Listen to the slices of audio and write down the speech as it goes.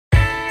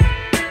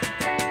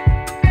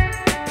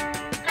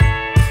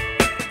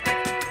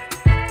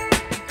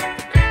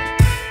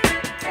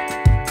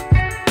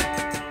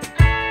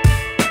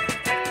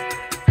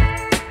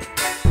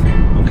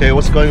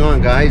what's going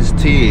on, guys?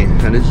 T,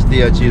 and this is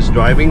DRG is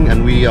driving,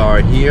 and we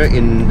are here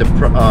in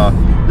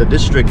the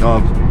district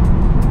of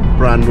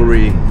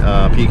Pranburi,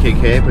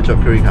 PKK,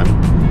 Prachuap Khiri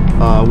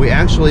Khan. We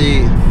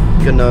actually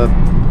gonna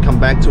come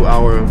back to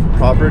our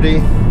property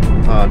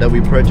that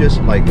we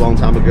purchased like long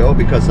time ago,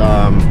 because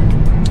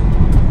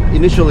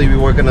initially we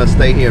were gonna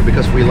stay here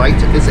because we liked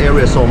this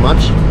area so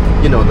much.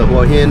 You know, the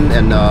Hua Hin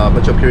and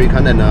Prachuap Khiri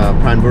Khan and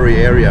Pranburi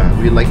area.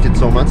 We liked it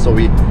so much, so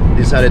we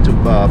decided to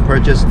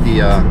purchase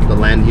the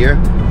land here.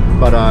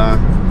 But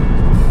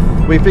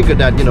we figured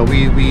that, you know,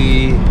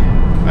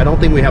 I don't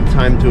think we have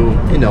time to,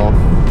 you know,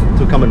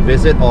 to come and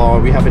visit, or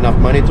we have enough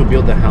money to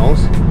build the house.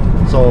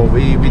 So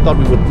we thought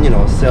we would, you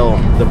know, sell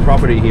the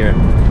property here.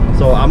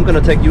 So I'm gonna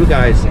take you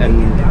guys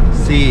and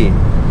see,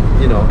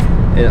 you know,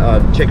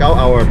 check out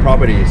our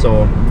property.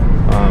 So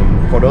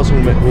for those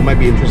who might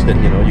be interested,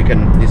 you know, you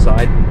can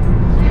decide.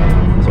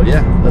 So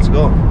yeah, let's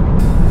go.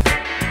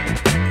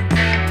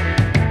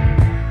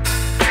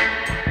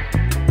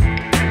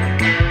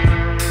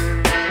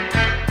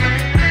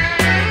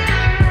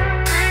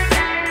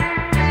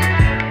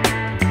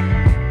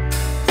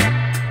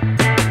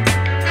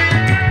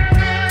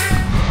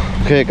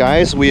 Okay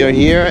guys, we are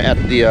here at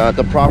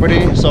the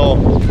property. So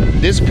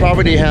this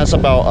property has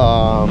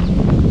about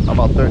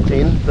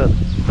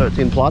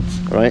 13 plots,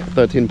 right?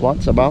 13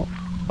 plots, about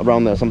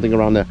around there, something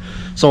around there.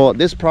 So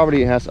this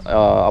property has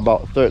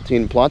about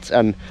 13 plots,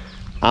 and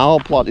our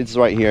plot is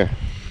right here.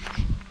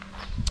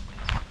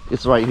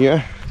 It's right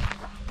here.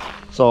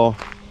 So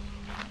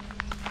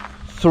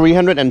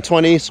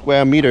 320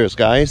 square meters,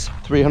 guys.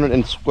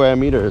 300 square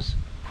meters.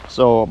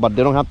 So, but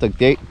they don't have the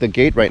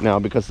gate right now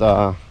because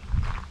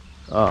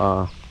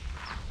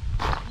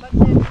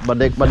but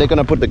they're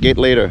gonna put the gate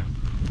later.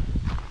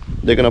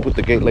 They're gonna put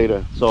the gate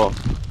later. So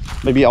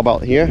maybe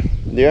about here,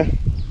 there,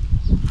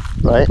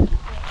 right?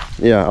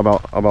 Yeah,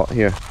 about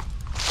here.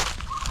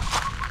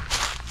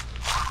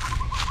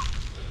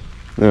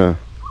 Yeah,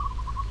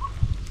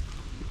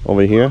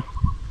 over here.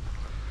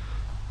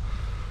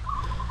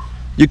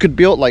 You could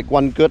build like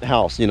one good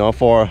house, you know,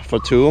 for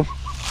two.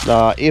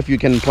 If you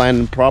can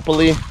plan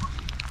properly,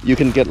 you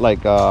can get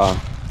like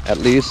at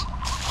least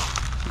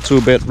 2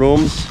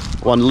 bedrooms,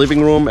 1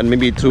 living room, and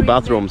maybe 2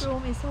 bathrooms. 3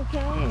 bedrooms is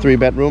okay. 3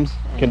 bedrooms?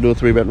 Can do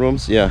 3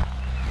 bedrooms? Yeah.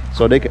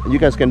 So you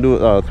guys can do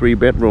 3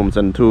 bedrooms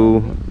and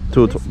two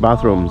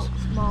bathrooms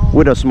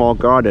with a small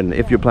garden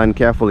if you plan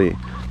carefully.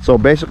 So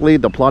basically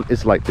the plot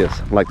is like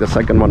this, like the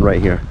second one right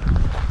here.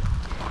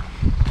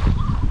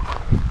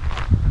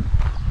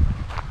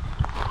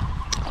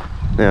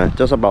 Yeah,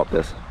 just about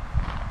this.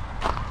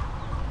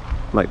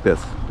 Like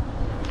this.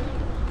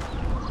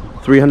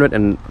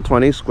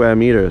 320 square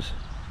meters.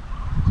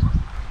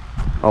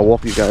 I'll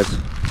walk you guys.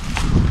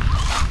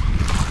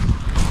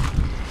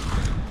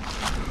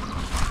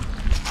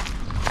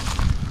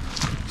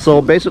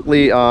 So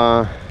basically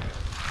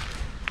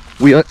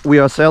we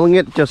are selling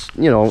it just,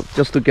 you know,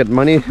 just to get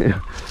money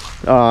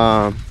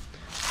to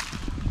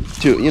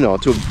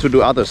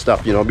do other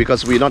stuff, you know,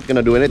 because we're not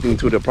gonna do anything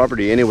to the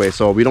property anyway.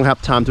 So we don't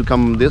have time to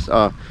come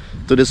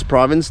to this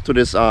province, to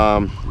this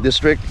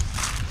district.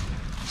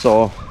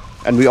 So,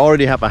 and we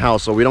already have a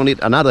house, so we don't need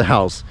another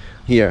house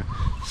here.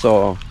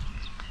 So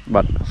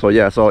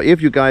yeah, so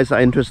if you guys are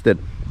interested,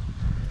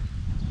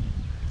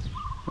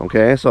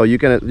 okay, so you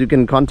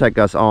can contact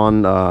us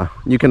on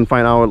you can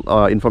find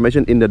our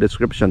information in the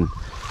description.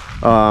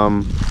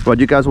 But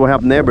you guys will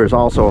have neighbors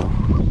also.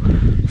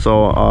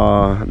 So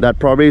that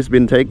property has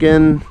been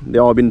taken. They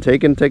all been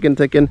taken.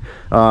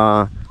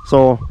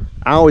 So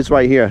ours is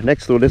right here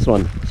next to this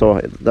one.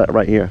 So that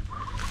right here,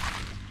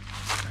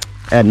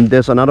 and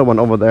there's another one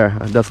over there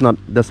that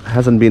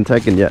hasn't been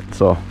taken yet.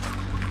 So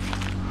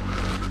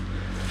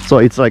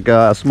it's like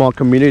a small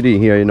community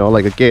here, you know,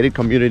 like a gated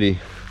community.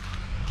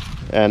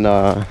 And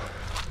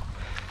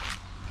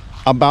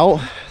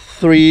about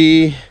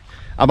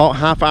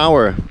half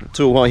hour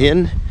to Hua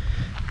Hin,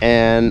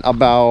 and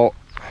about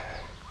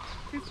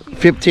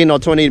 15 or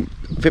 20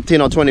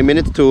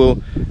 minutes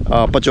to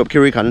Prachuap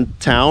Khiri Khan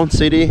town,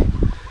 city,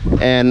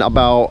 and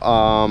about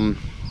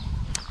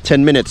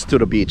 10 minutes to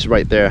the beach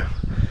right there.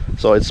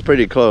 So it's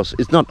pretty close.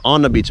 It's not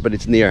on the beach, but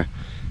it's near.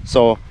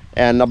 So,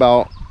 and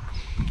about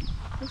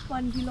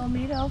 1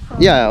 kilometer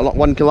from, yeah,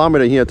 1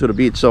 kilometer here to the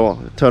beach. So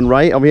turn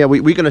right over here.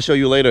 We're gonna show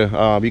you later.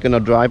 We're gonna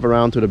drive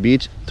around to the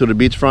beach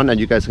front, and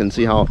you guys can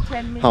see how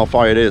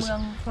far it is.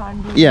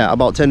 Yeah,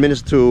 about 10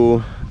 minutes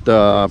to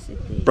the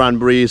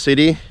Pranburi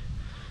city.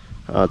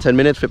 10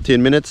 minutes,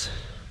 15 minutes.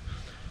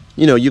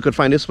 You know, you could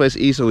find this place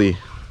easily.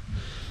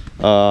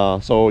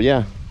 So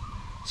yeah,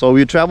 so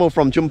we travel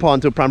from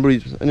Chumphon to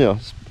Pranburi, you know,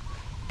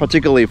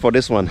 particularly for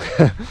this one.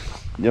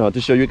 You know, to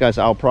show you guys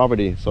our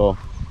property. So,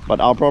 but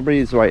our property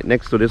is right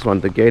next to this one,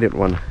 the gated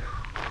one.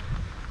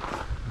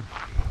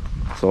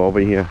 So over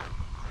here,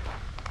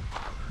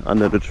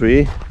 under the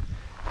tree.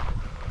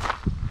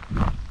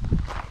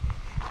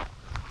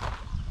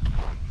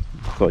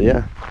 So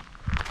yeah.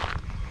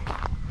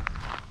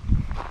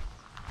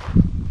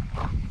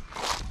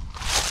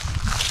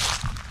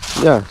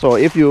 Yeah, so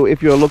if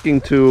you're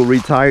looking to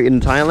retire in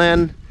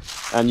Thailand,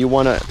 and you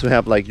want to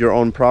have like your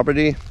own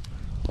property,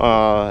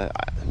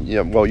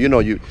 yeah, well, you know,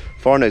 you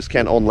foreigners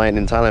can't own land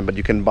in Thailand, but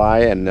you can buy,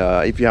 and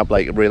if you have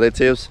like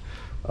relatives,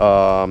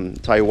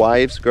 Thai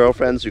wives,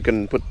 girlfriends, you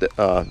can put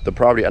the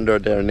property under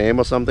their name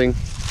or something.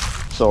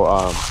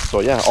 So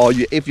yeah, or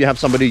if you have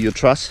somebody you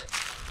trust.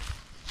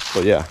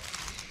 So yeah,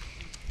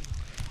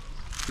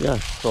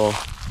 so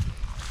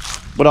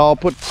but I'll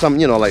put some,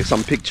 you know, like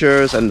some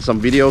pictures and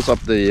some videos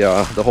of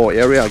the whole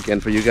area again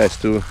for you guys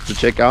to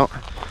check out.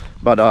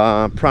 But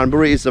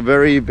Pranburi is a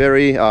very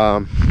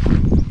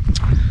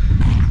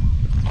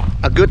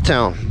a good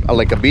town,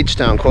 like a beach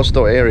town,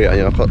 coastal area,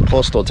 you know,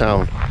 coastal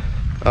town,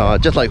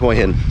 just like Hua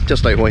Hin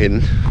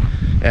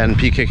and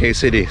PKK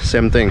City,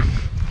 same thing.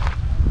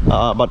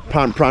 But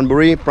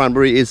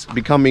Pranburi is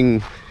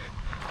becoming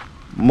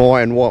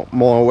more and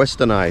more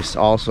westernized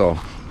also.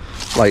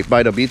 Like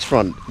by the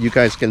beachfront, you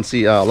guys can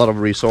see a lot of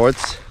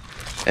resorts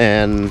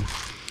and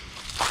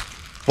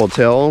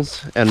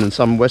hotels and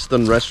some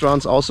western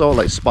restaurants also,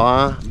 like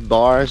spa,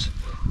 bars,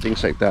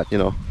 things like that, you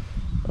know.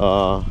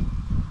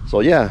 So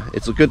yeah,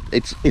 it's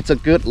a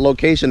good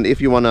location if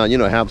you wanna, you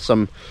know, have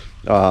some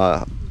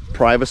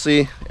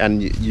privacy,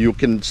 and you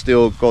can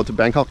still go to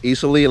Bangkok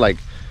easily, like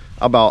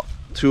about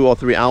 2 or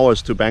 3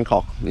 hours to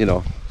Bangkok, you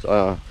know.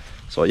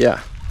 So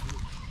yeah,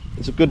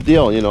 it's a good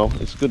deal, you know.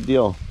 It's a good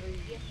deal.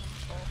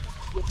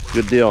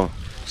 Good deal.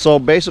 So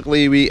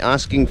basically we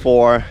asking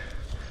for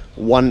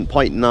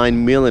 1.9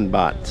 million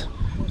baht.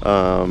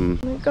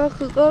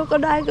 ก็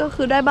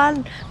ได้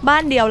บ้า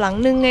นเดี่ยวหลัง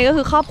นึงไงก็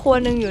คือครอบครัว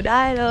นึงอยู่ไ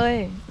ด้เลย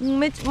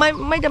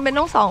ไม่จำเป็น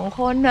ต้อง2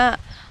 คนนะ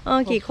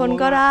กี่คน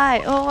ก็ได้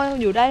ก็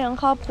อยู่ได้ทั้ง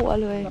ครอบครัว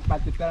เลย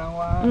80 ตาราง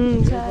วา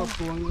ใช่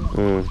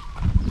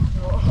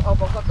เอา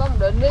ก็ต้อง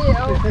เดินนี่เ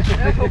อาเขา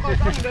ก็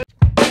ต้องเดิน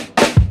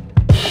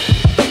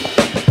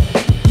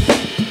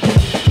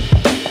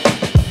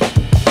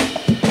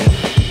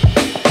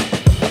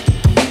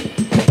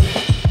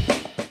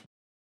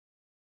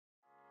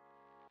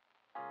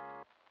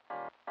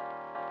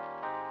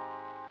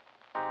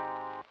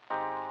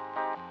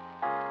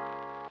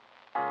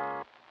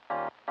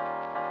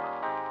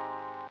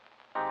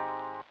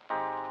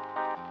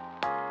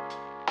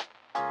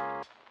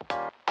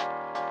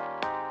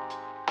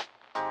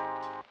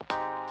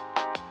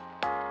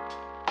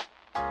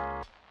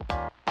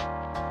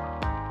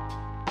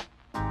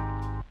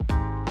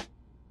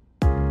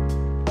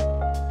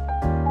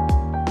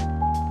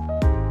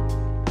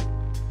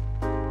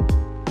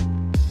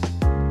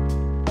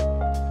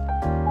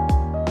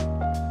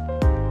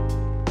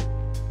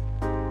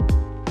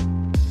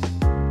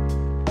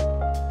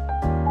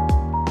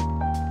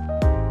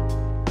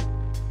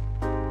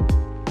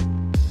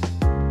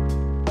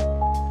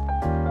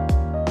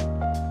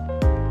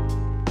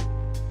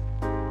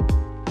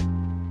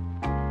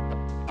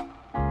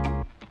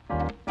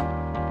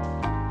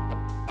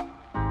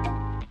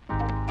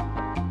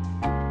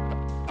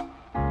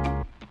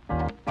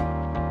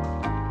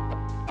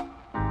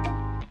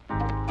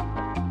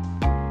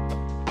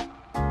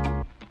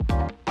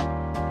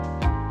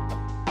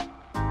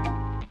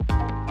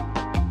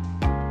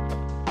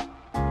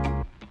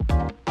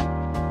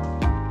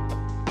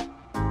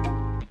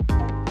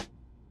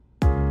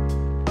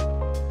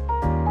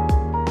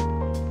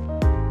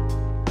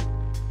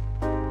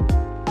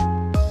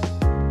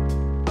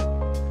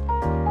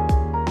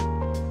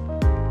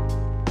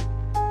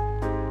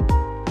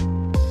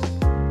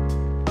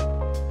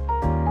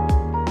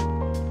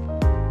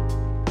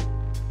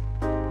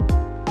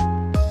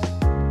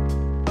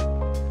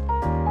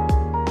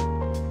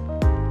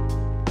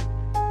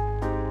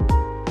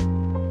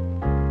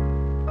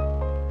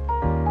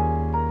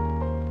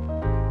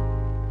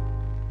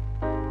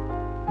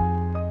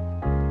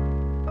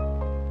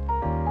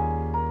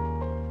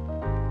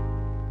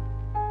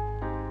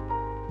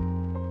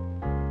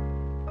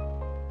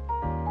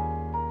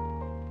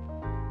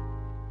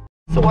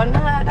สวน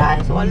ได้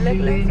สวนเ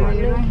ล็กๆสวน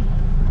นึง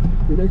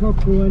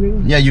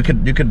Yeah, you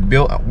could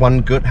build one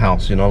good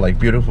house, you know, like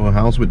beautiful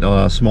house with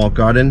a small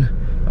garden.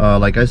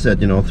 Like I said,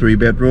 you know, 3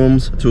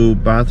 bedrooms, 2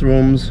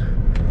 bathrooms,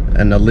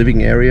 and a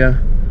living area.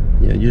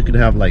 Yeah, you could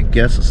have like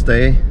guest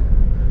stay,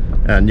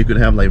 and you could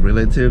have like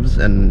relatives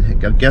and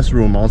a guest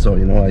room also.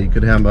 You know, like you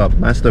could have a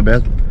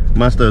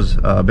master's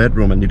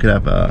bedroom, and you could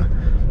have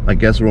a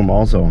guest room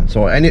also.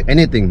 So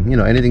anything, you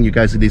know, anything you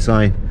guys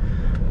design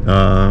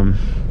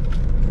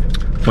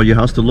for your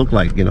house to look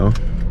like, you know.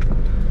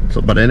 So,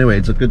 but anyway,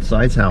 it's a good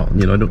size house,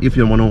 you know. If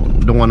you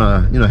don't wanna,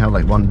 you know, have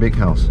like one big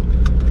house.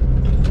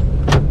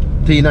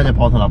 ที่น่าจะพ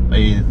อสำหรับไ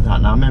อ้สระ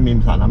น้ำแม่มี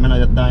สระน้ำไม่น่า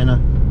จะได้นะ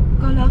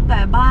ก็แล้วแต่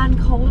บ้าน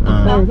เขา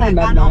แล้วแต่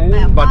การออกแบ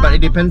บ but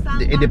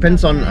it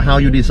depends on how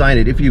you design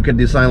it. If you can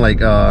design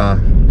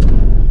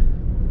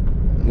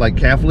like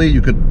carefully,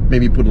 you could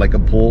maybe put like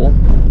a pool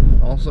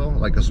also,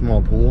 like a small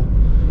pool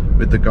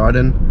with the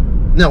garden.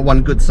 No, one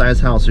good size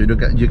house, so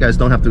you guys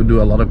don't have to do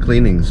a lot of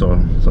cleaning. So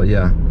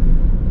yeah,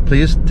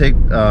 please take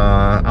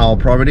our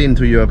property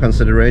into your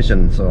consideration.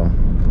 So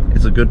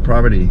it's a good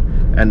property,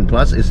 and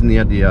plus it's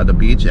near the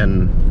beach, and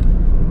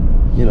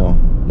you know,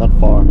 not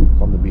far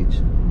from the beach.